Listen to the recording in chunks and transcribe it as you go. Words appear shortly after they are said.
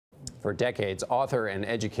For decades, author and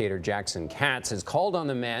educator Jackson Katz has called on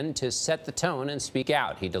the men to set the tone and speak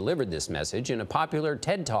out. He delivered this message in a popular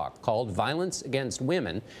TED Talk called Violence Against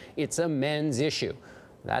Women. It's a men's issue.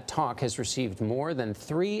 That talk has received more than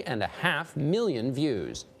 3.5 million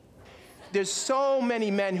views. There's so many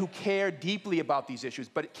men who care deeply about these issues,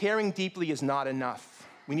 but caring deeply is not enough.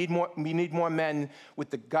 We need more men with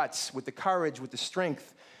the guts, with the courage, with the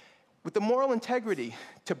strength, with the moral integrity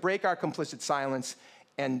to break our complicit silence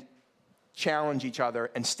and challenge each other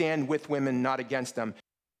and stand with women, not against them.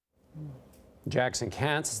 Jackson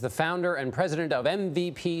Katz is the founder and president of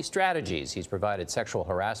MVP Strategies. He's provided sexual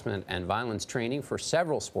harassment and violence training for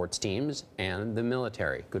several sports teams and the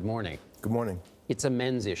military. Good morning. Good morning. It's a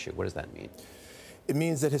men's issue. What does that mean? It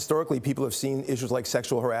means that historically people have seen issues like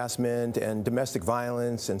sexual harassment and domestic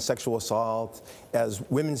violence and sexual assault as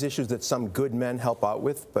women's issues that some good men help out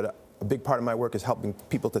with, but a big part of my work is helping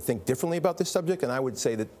people to think differently about this subject, and I would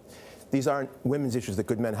say that these aren't women's issues that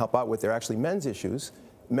good men help out with. They're actually men's issues.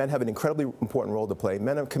 Men have an incredibly important role to play.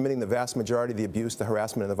 Men are committing the vast majority of the abuse, the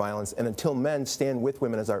harassment, and the violence. And until men stand with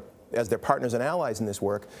women as their partners and allies in this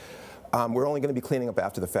work, we're only going to be cleaning up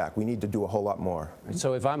after the fact. We need to do a whole lot more.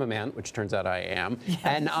 So if I'm a man, which turns out I am, yes,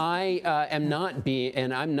 and I I'm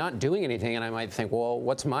not doing anything, and I might think, well,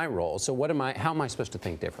 what's my role? So how am I supposed to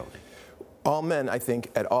think differently? All men, I think,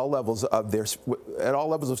 at all levels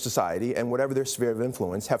of society and whatever their sphere of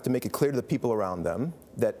influence, have to make it clear to the people around them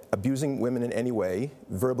that abusing women in any way,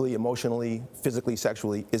 verbally, emotionally, physically,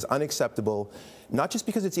 sexually, is unacceptable, not just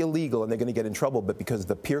because it's illegal and they're going to get in trouble, but because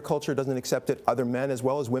the peer culture doesn't accept it, other men as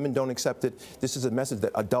well as women don't accept it. This is a message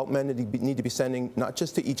that adult men need to be sending, not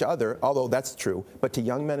just to each other, although that's true, but to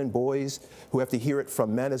young men and boys who have to hear it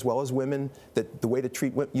from men as well as women, that the way to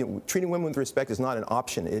treat women, treating women with respect is not an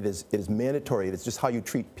option. It is mandatory. It's just how you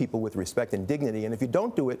treat people with respect and dignity. And if you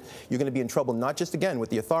don't do it, you're going to be in trouble, not just, again, with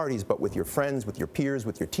the authorities, but with your friends, with your peers,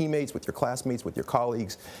 with your teammates, with your classmates, with your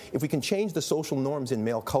colleagues. If we can change the social norms in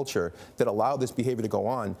male culture that allow this behavior to go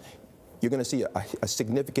on, you're going to see a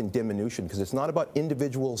significant diminution, because it's not about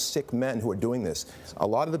individual sick men who are doing this. A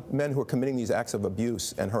lot of the men who are committing these acts of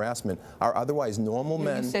abuse and harassment are otherwise normal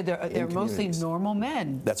men. You said they're mostly normal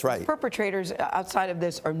men. That's right. The perpetrators outside of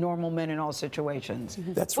this are normal men in all situations.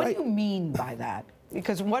 That's right. What do you mean by that?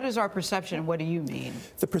 Because what is our perception and what do you mean?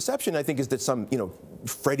 The perception, I think, is that some,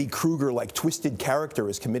 Freddy Krueger-like twisted character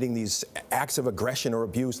is committing these acts of aggression or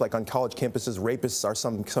abuse, like on college campuses. Rapists are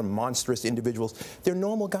some monstrous individuals. They're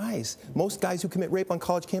normal guys. Most guys who commit rape on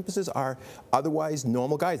college campuses are otherwise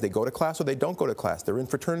normal guys. They go to class or they don't go to class. They're in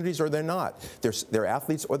fraternities or they're not. They're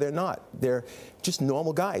athletes or they're not. They're just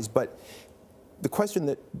normal guys. But the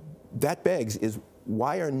question that begs is,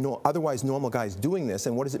 why are otherwise normal guys doing this,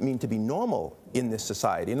 and what does it mean to be normal in this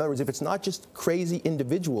society? In other words, if it's not just crazy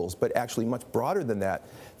individuals, but actually much broader than that,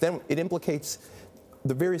 then it implicates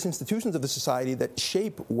the various institutions of the society that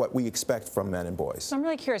shape what we expect from men and boys. So I'm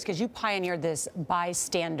really curious, because you pioneered this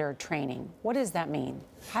bystander training. What does that mean?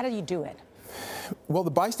 How do you do it? Well,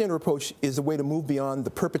 the bystander approach is a way to move beyond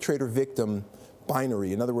the perpetrator-victim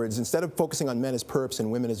binary. In other words, instead of focusing on men as perps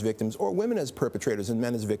and women as victims, or women as perpetrators and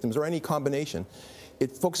men as victims, or any combination,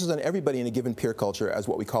 it focuses on everybody in a given peer culture as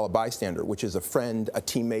what we call a bystander, which is a friend, a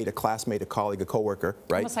teammate, a classmate, a colleague, a coworker,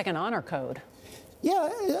 right? Almost like an honor code. Yeah,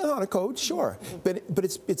 on a code, sure. But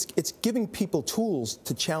it's giving people tools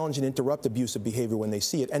to challenge and interrupt abusive behavior when they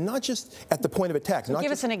see it, and not just at the point of attack.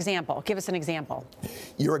 Give us an example. Give us an example.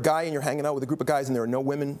 You're a guy and you're hanging out with a group of guys and there are no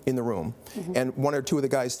women in the room, and one or two of the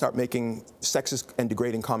guys start making sexist and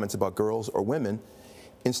degrading comments about girls or women.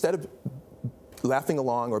 Instead of laughing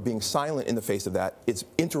along or being silent in the face of that, it's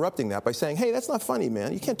interrupting that by saying, hey, that's not funny,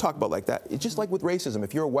 man. You can't talk about like that. It's just like with racism.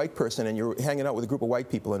 If you're a white person and you're hanging out with a group of white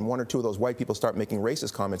people and one or two of those white people start making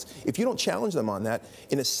racist comments, if you don't challenge them on that,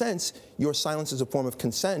 in a sense, your silence is a form of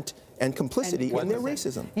consent and complicity in their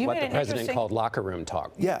racism. What the president called locker room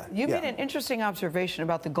talk. Yeah. You made an interesting observation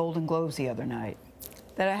about the Golden Globes the other night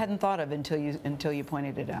that I hadn't thought of until you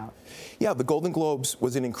pointed it out. Yeah, the Golden Globes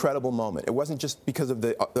was an incredible moment. It wasn't just because of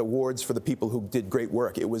the awards for the people who did great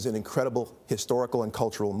work. It was an incredible historical and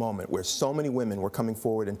cultural moment where so many women were coming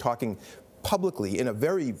forward and talking publicly in a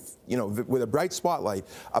very, with a bright spotlight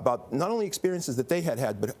about not only experiences that they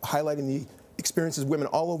had, but highlighting the experiences of women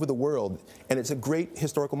all over the world. And it's a great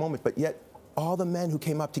historical moment, but yet all the men who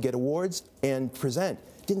came up to get awards and present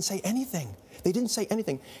didn't say anything. They didn't say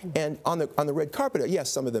anything. And on the red carpet,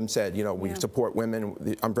 yes, some of them said, we support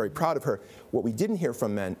women. I'm very proud of her. What we didn't hear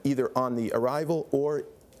from men, either on the arrival or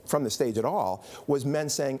from the stage at all, was men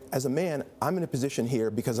saying, as a man, I'm in a position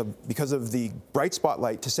here because of the bright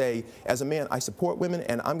spotlight to say, as a man, I support women,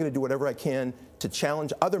 and I'm going to do whatever I can to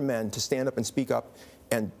challenge other men to stand up and speak up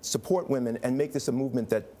and support women and make this a movement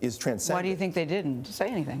that is transcendent. Why do you think they didn't say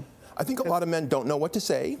anything? I think a lot of men don't know what to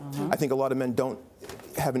say. I think a lot of men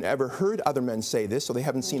haven't ever heard other men say this, so they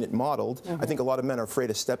haven't seen it modeled. I think a lot of men are afraid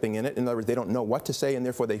of stepping in it. In other words, they don't know what to say, and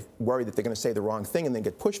therefore they worry that they're going to say the wrong thing and then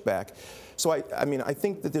get pushed back. So I mean, I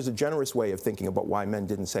think that there's a generous way of thinking about why men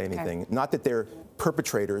didn't say anything. Okay. Not that they're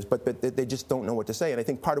perpetrators, but they just don't know what to say. And I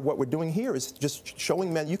think part of what we're doing here is just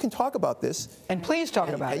showing men, you can talk about this. And please talk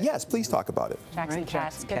about it. Yes, please talk about it. Jackson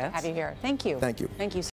Katz, good to have you here. Thank you. Thank you. Thank you.